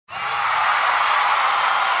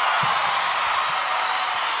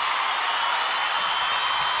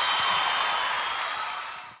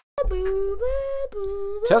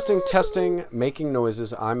Testing, testing, making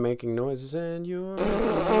noises. I'm making noises and you're...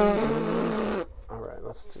 Alright,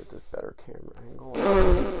 let's do this better camera angle.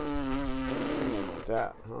 Like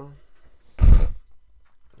that, huh?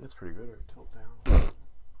 That's pretty good. Tilt down.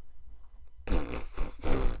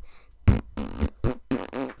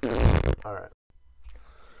 Alright.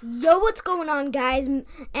 Yo, what's going on, guys?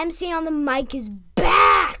 MC on the mic is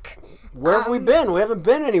back! Where have we been? We haven't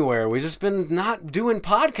been anywhere. We've just been not doing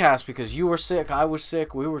podcasts because you were sick, I was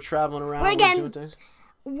sick, we were traveling around. We're doing things.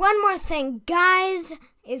 One more thing, guys,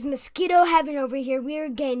 is mosquito heaven over here. We are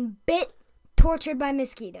getting tortured by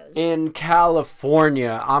mosquitoes. In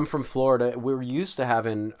California. I'm from Florida. We're used to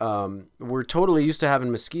having, we're totally used to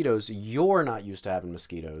having mosquitoes. You're not used to having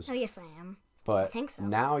mosquitoes. Oh, yes, I am. But I think so.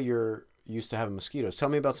 Now you're used to having mosquitoes. Tell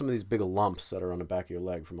me about some of these big lumps that are on the back of your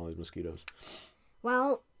leg from all these mosquitoes.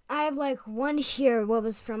 Well, I have like one here, what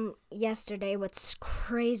was from yesterday, what's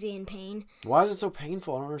crazy in pain. Why is it so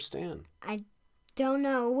painful? I don't understand. I don't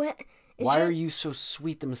know. Why are you so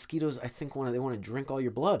sweet? The mosquitoes, I think, they want to drink all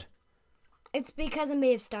your blood. It's because I'm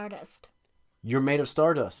made of stardust. You're made of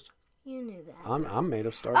stardust. You knew that. I'm made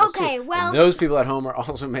of stardust. Okay, too. well... And those people at home are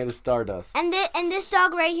also made of stardust. And this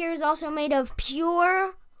dog right here is also made of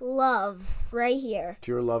pure love, right here.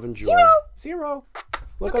 Pure love and joy. Zero.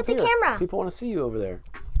 Look at the camera. People want to see you over there.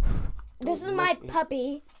 This is my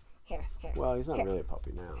puppy. Here. Well, he's not really a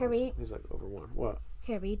puppy now. He's like over one. What?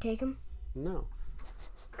 Here, will you take him? No.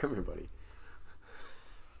 Come here, buddy.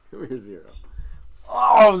 Come here, Zero.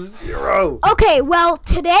 Oh, Zero! Okay, well,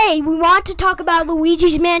 today we want to talk about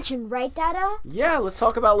Luigi's Mansion, right, Dada? Yeah, let's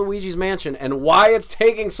talk about Luigi's Mansion and why it's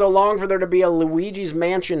taking so long for there to be a Luigi's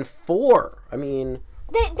Mansion 4. I mean...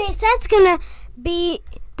 They said it's gonna be...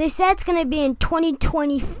 They said it's gonna be in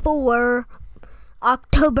 2024,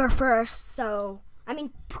 October 1st, so... I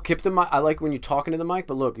mean... Keep the mic. I like when you're talking to the mic,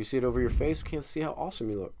 but look, you see it over your face. You can't see how awesome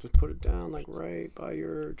you look. Just put it down, like, right by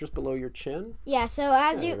your... Just below your chin. Yeah, so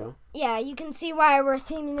as you go. Yeah, you can see why we're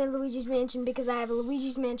theming the Luigi's Mansion, because I have a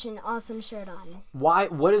Luigi's Mansion awesome shirt on. Why?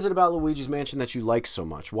 What is it about Luigi's Mansion that you like so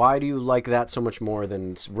much? Why do you like that so much more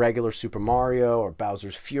than regular Super Mario or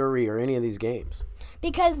Bowser's Fury or any of these games?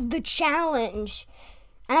 Because the challenge...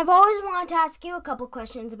 And I've always wanted to ask you a couple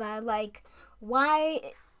questions about, like,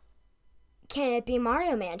 why can't it be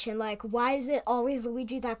Mario Mansion? Like, why is it always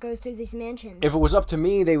Luigi that goes through these mansions? If it was up to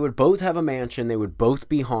me, they would both have a mansion. They would both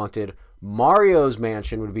be haunted. Mario's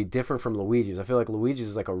mansion would be different from Luigi's. I feel like Luigi's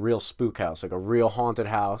is like a real spook house, like a real haunted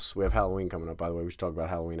house. We have Halloween coming up, by the way. We should talk about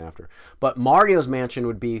Halloween after. But Mario's mansion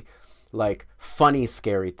would be like funny,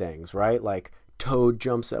 scary things, right? Like Toad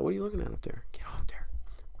jumps out. What are you looking at up there? Get off there.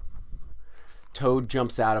 Toad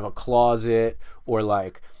jumps out of a closet, or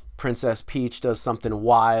like Princess Peach does something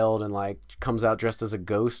wild and like comes out dressed as a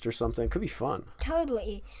ghost or something. It could be fun.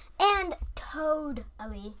 Totally. And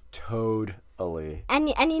totally. Totally. And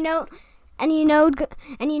you know,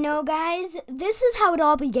 guys, this is how it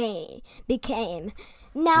all became.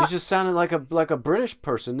 Now you just sounded like a British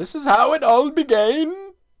person. This is how it all began.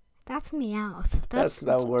 That's Meowth. That's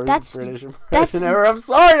the worst that's, British impression ever. I'm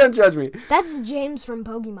sorry, don't judge me. That's James from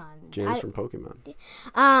Pokemon. From Pokemon.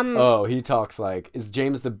 Oh, he talks like... Is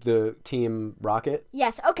James the Team Rocket?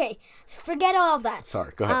 Yes, okay. Forget all of that.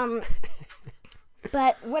 Sorry, go ahead.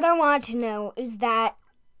 But what I want to know is that...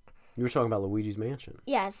 You were talking about Luigi's Mansion.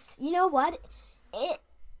 Yes. You know what?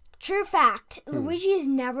 True fact, Luigi has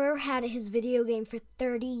never had his video game for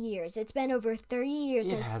 30 years. It's been over 30 years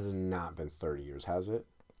since... It has not been 30 years, has it?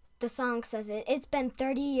 The song says it. It's been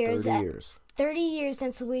 30 years. 30 years. 30 years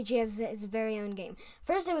since Luigi has his very own game.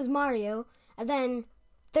 First it was Mario, and then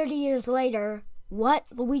 30 years later, what?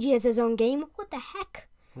 Luigi has his own game? What the heck?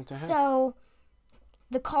 What the heck? So,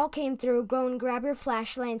 the call came through, go and grab your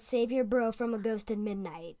flashlight and save your bro from a ghost at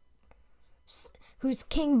midnight. Who's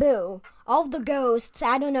King Boo. All the ghosts,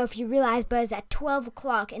 I don't know if you realize, but it's at 12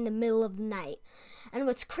 o'clock in the middle of the night. And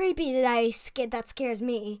what's creepy that scares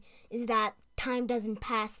me is that time doesn't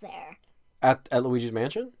pass there. At Luigi's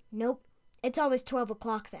Mansion? Nope. It's always 12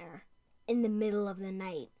 o'clock there, in the middle of the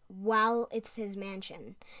night, while it's his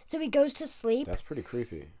mansion. So he goes to sleep. That's pretty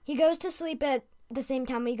creepy. He goes to sleep at the same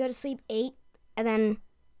time. He goes to sleep 8, and then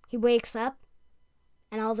he wakes up,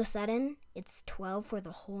 and all of a sudden, it's 12 for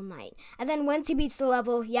the whole night. And then once he beats the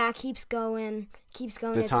level, keeps going.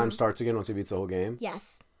 The time starts again once he beats the whole game?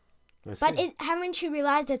 Yes. I see. But haven't you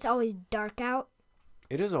realized it's always dark out?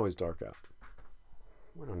 It is always dark out.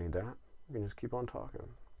 We don't need that. We can just keep on talking.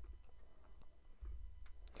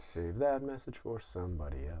 Save that message for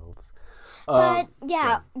somebody else. But,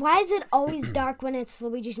 why is it always dark when it's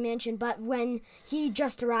Luigi's Mansion, but when he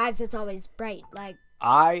just arrives, it's always bright? Like,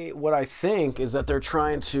 what I think is that they're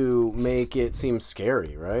trying to make it seem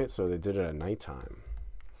scary, right? So they did it at nighttime.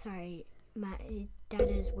 Sorry, my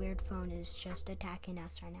Dada's weird phone is just attacking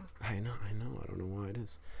us right now. I know. I don't know why it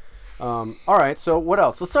is. All right, so what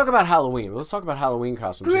else? Let's talk about Halloween. Let's talk about Halloween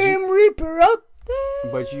costumes. Grim Reaper up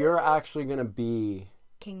there. But you're actually going to be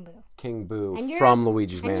King Boo. King Boo from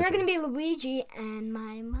Luigi's Mansion. And you're going to be Luigi, and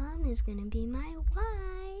my mom is going to be my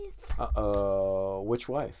wife. Uh-oh. Which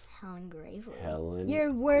wife? Helen Gravely. Helen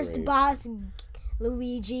Your worst Gravely. boss,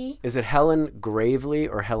 Luigi. Is it Helen Gravely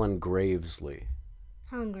or Helen Gravesley?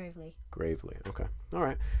 Helen Gravely. Gravely. Okay. All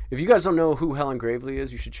right. If you guys don't know who Helen Gravely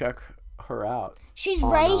is, you should check her out. She's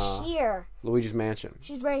right here. Luigi's Mansion.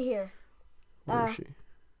 She's right here. Where is she?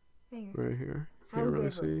 Right here. Right here. Can't Helen really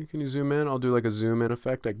Gravely. see. Can you zoom in? I'll do like a zoom in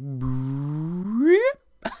effect. Like.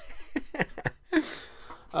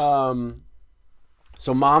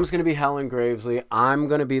 So mom's going to be Helen Gravesley. I'm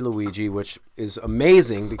going to be Luigi, which is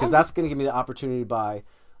amazing because that's going to give me the opportunity to buy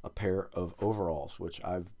a pair of overalls, which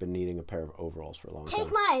I've been needing a pair of overalls for a long time.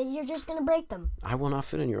 Take mine. You're just going to break them. I will not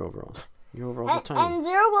fit in your overalls. Your overalls are tiny. And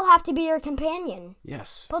Zero will have to be your companion.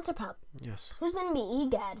 Yes. Polterpup. Yes. Who's going to be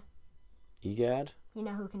Egad? Egad? You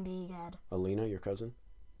know who can be Egad? Alina, your cousin?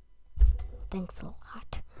 Thanks a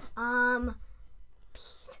lot.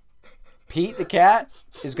 Pete the cat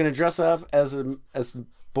is going to dress up as a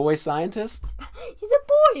boy scientist. He's a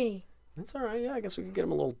boy. That's all right. Yeah, I guess we could get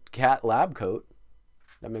him a little cat lab coat.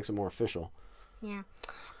 That makes it more official. Yeah.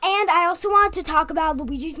 And I also wanted to talk about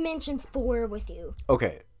Luigi's Mansion 4 with you.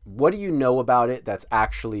 Okay. What do you know about it that's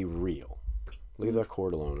actually real? Leave that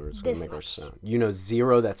cord alone or it's going to make our sound. You know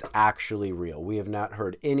zero that's actually real. We have not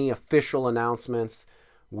heard any official announcements.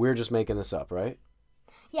 We're just making this up, right?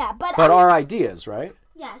 Yeah, but our ideas, right?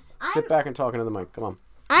 Yes. Sit back and talk into the mic. Come on.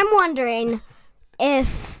 I'm wondering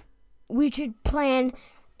if we should plan.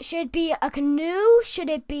 Should it be a canoe? Should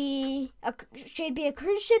it be a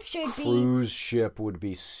cruise ship? Cruise ship would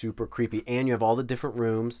be super creepy, and you have all the different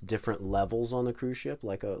rooms, different levels on the cruise ship,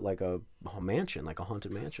 like a mansion, like a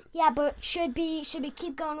haunted mansion. Yeah, but should we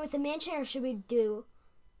keep going with the mansion, or should we do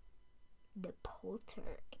the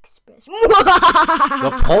Polter Express?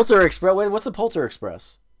 The Polter Express. Wait, what's the Polter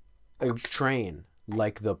Express? A train,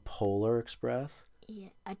 like the Polar Express. Yeah,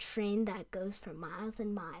 a train that goes for miles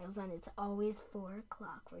and miles, and it's always 4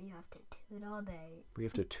 o'clock where you have to toot all day. We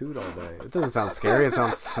have to toot all day. It doesn't sound scary. It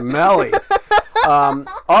sounds smelly. All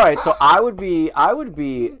right, so I would be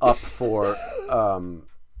up for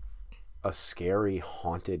a scary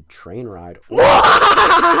haunted train ride.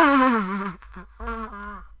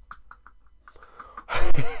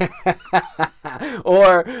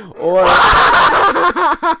 or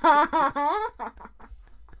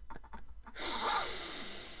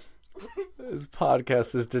this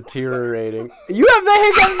podcast is deteriorating. You have the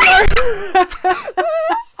hiccups.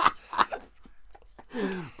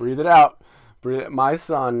 Breathe it out. Breathe it. My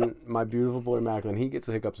son, my beautiful boy Macklin, he gets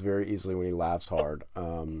the hiccups very easily when he laughs hard.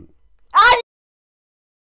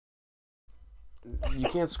 You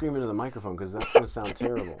can't scream into the microphone because that's going to sound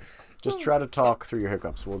terrible. Just try to talk through your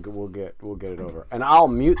hiccups. We'll get it over. And I'll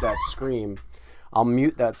mute that scream. I'll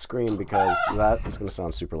mute that scream because that is going to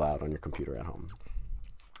sound super loud on your computer at home.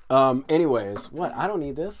 Anyways, what? I don't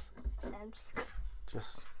need this.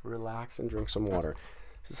 Just relax and drink some water.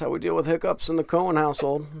 This is how we deal with hiccups in the Cohen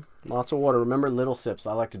household. Lots of water. Remember, little sips.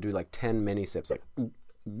 I like to do like 10 mini sips. Like,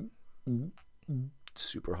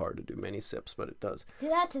 super hard to do mini sips, but it does. Do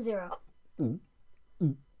that to Zero.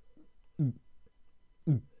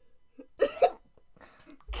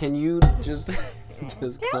 Can you just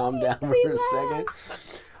calm down for a second?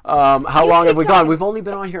 How long have we gone? We've only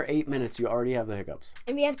been on here 8 minutes. You already have the hiccups.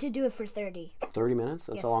 And we have to do it for 30. 30 minutes?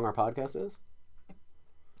 That's Yes. how long our podcast is?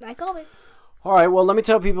 Like always. All right, well, let me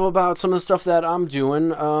tell people about some of the stuff that I'm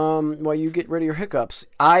doing while you get rid of your hiccups.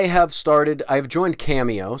 I've joined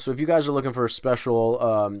Cameo, so if you guys are looking for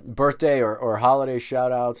special birthday or holiday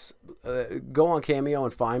shout-outs, go on Cameo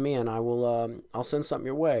and find me, and I'll send something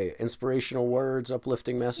your way. Inspirational words,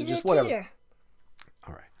 uplifting messages, whatever. Tutor.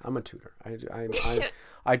 All right, I'm a tutor.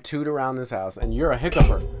 I toot around this house, and you're a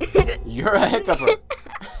hiccuper. You're a hiccuper.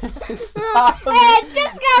 Stop. Hey, I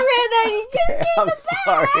just got rid of that. You just came I'm back.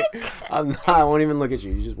 sorry. I won't even look at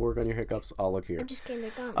you. You just work on your hiccups. I'll look here. I just came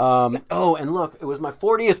back on. Oh, and look, it was my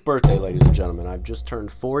 40th birthday, ladies and gentlemen. I've just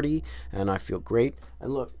turned 40, and I feel great.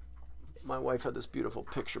 And look, my wife had this beautiful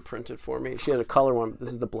picture printed for me. She had a color one.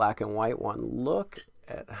 This is the black and white one. Look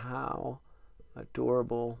at how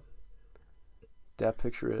adorable that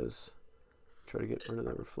picture is. Try to get rid of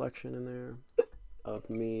the reflection in there of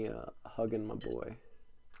me hugging my boy.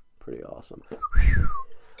 Pretty awesome.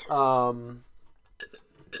 I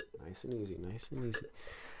Nice and easy. Nice and easy.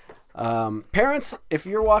 Parents, if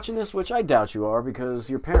you're watching this, which I doubt you are because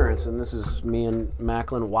you're parents, and this is me and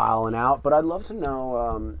Macklin wilding out, but I'd love to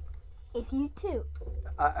know... if you too.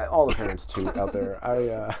 All the parents too out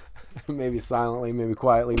there. Maybe silently, maybe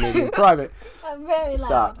quietly, maybe in private. I'm very loud.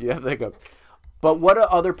 Stop. You have the hiccups. But what do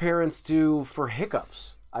other parents do for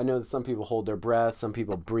hiccups? I know that some people hold their breath. Some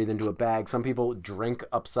people breathe into a bag. Some people drink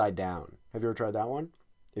upside down. Have you ever tried that one?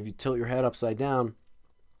 If you tilt your head upside down,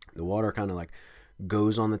 the water kind of like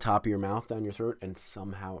goes on the top of your mouth down your throat, and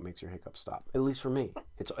somehow it makes your hiccups stop. At least for me.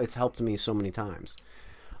 It's helped me so many times.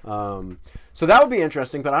 So that would be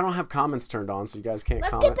interesting, but I don't have comments turned on, so you guys can't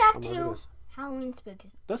comment. Let's get back to Halloween spooky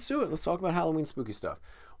stuff. Let's do it. Let's talk about Halloween spooky stuff.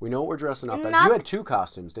 We know what we're dressing up as. You had 2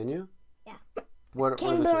 costumes, didn't you? Yeah.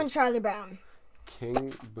 King Boo and Charlie Brown.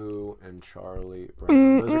 King Boo and Charlie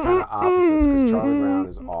Brown. Those are kind of opposites because Charlie Brown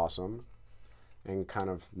is awesome and kind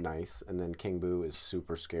of nice, and then King Boo is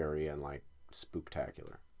super scary and like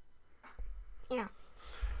spooktacular. Yeah.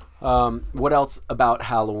 What else about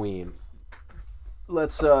Halloween?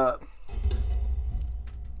 Let's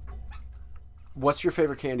what's your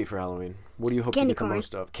favorite candy for Halloween? What do you hope to get the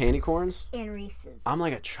most of? Candy corns? And Reese's. I'm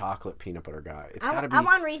like a chocolate peanut butter guy. I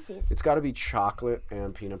want Reese's. It's got to be chocolate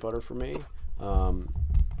and peanut butter for me.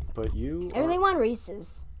 But you... I really want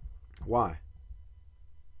Reese's. Why?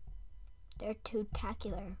 They're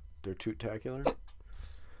tootacular. They're tootacular?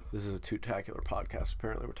 This is a tootacular podcast.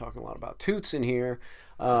 Apparently we're talking a lot about toots in here.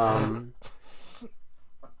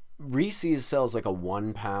 Reese's sells like a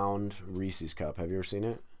 1-pound Reese's cup. Have you ever seen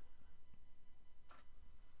it?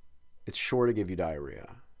 It's sure to give you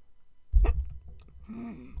diarrhea.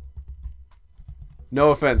 No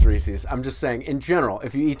offense, Reese's. I'm just saying, in general,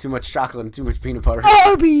 if you eat too much chocolate and too much peanut butter...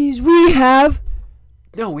 Arby's, we have...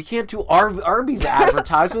 No, we can't do Arby's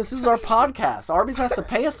advertisements. This is our podcast. Arby's has to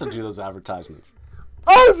pay us to do those advertisements.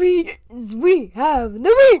 Arby's, we have the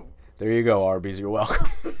meat. There you go, Arby's. You're welcome.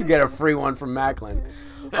 You get a free one from Macklin.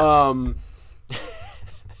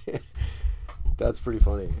 That's pretty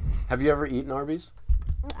funny. Have you ever eaten Arby's?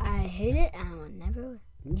 I hate it. I will never...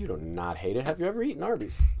 You do not hate it. Have you ever eaten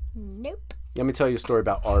Arby's? Nope. Let me tell you a story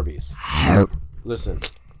about Arby's. Listen,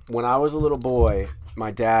 when I was a little boy,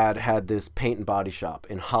 my dad had this paint and body shop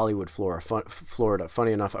in Hollywood, Florida.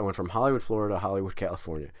 Funny enough, I went from Hollywood, Florida to Hollywood,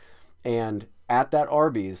 California. And at that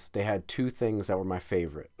Arby's, they had 2 things that were my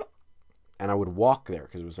favorite. And I would walk there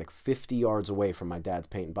because it was like 50 yards away from my dad's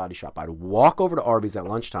paint and body shop. I'd walk over to Arby's at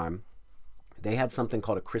lunchtime. They had something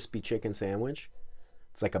called a crispy chicken sandwich.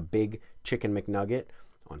 It's like a big chicken McNugget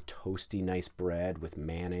on toasty, nice bread with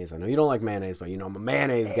mayonnaise. I know you don't like mayonnaise, but you know I'm a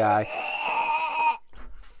mayonnaise guy.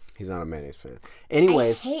 He's not a mayonnaise fan.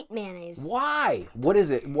 Anyways. I hate mayonnaise. Why? What is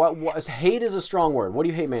it? What hate is a strong word. What do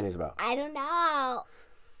you hate mayonnaise about? I don't know.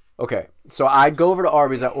 Okay, so I'd go over to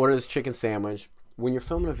Arby's. I order this chicken sandwich. When you're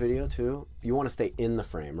filming a video, too, you want to stay in the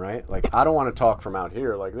frame, right? Like, I don't want to talk from out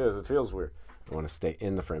here like this. It feels weird. I want to stay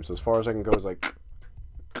in the frame. So as far as I can go is like...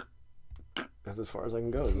 That's as far as I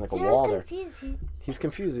can go. There's like a wall there. He's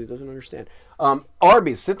confused. He doesn't understand.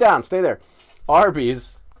 Arby's, sit down. Stay there.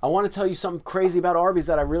 Arby's. I want to tell you something crazy about Arby's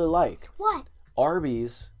that I really like. What?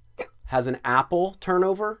 Arby's has an apple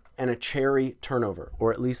turnover and a cherry turnover,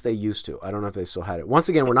 or at least they used to. I don't know if they still had it. Once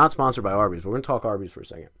again, we're not sponsored by Arby's, but we're going to talk Arby's for a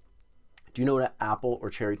second. Do you know what an apple or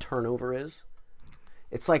cherry turnover is?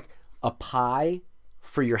 It's like a pie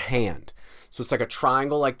for your hand. So it's like a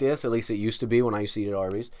triangle like this, at least it used to be when I used to eat at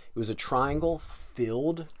Arby's. It was a triangle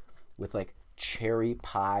filled with like cherry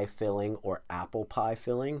pie filling or apple pie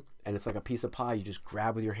filling, and it's like a piece of pie you just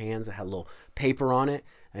grab with your hands. It had a little paper on it,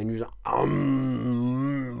 and you just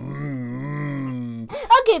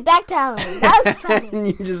Okay, back to Halloween. That was funny. And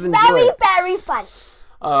you just enjoy it. Very fun.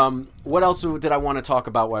 What else did I want to talk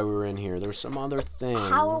about while we were in here? There were some other things.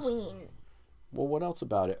 Halloween. Well, what else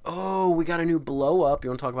about it? Oh, we got a new blow up. You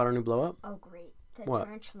want to talk about our new blow up? Oh, great. The what?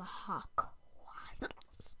 tarantula hawk wasp.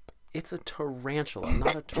 It's a tarantula,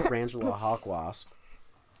 not a tarantula hawk wasp.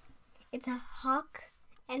 It's a hawk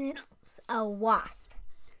and it's a wasp.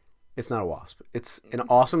 It's not a wasp. It's an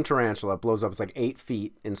awesome tarantula. It blows up. It's like 8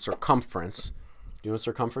 feet in circumference. Do you know what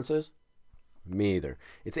circumference is? Me either.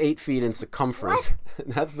 It's 8 feet in circumference.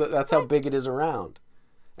 That's how big it is around.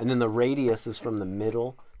 And then the radius is from the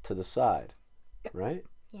middle to the side. Right?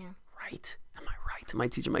 Yeah. Right. Am I right? Am I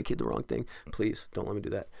teaching my kid the wrong thing? Please don't let me do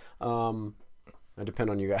that. I depend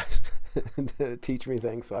on you guys to teach me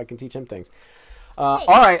things so I can teach him things. All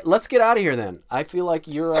right, let's get out of here then. I feel like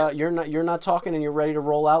you're not talking and you're ready to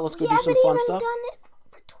roll out. Let's go do some fun stuff. We haven't even done it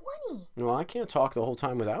for 20. Well, I can't talk the whole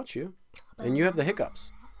time without you, and you have the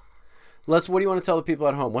hiccups. What do you want to tell the people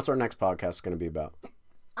at home? What's our next podcast going to be about?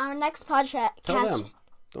 Our next podcast. Tell them.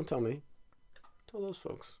 Don't tell me. Tell those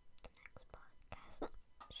folks.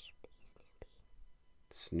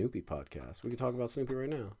 Snoopy podcast. We can talk about Snoopy right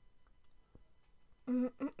now.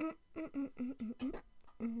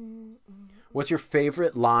 What's your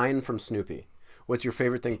favorite line from Snoopy? What's your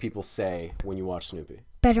favorite thing people say when you watch Snoopy?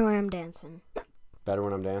 Better when I'm dancing. Better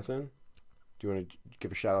when I'm dancing? Do you want to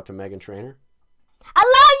give a shout out to Megan Trainor? I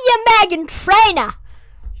love you, Megan Trainor.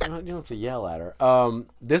 You don't have to yell at her.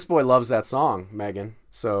 This boy loves that song, Megan.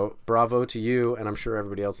 So bravo to you, and I'm sure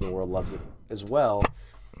everybody else in the world loves it as well.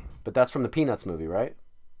 But that's from the Peanuts movie, right?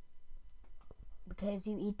 Because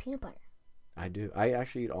you eat peanut butter. I do. I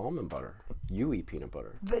actually eat almond butter. You eat peanut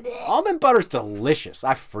butter. Almond butter's delicious.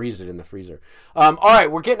 I freeze it in the freezer. All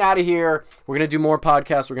right, we're getting out of here. We're going to do more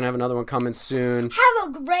podcasts. We're going to have another one coming soon. Have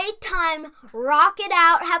a great time. Rock it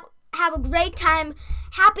out. Have a great time.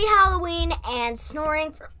 Happy Halloween and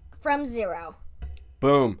snoring from zero.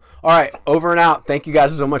 Boom. All right, over and out. Thank you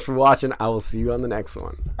guys so much for watching. I will see you on the next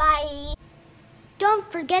one. Bye.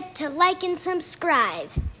 Don't forget to like and subscribe.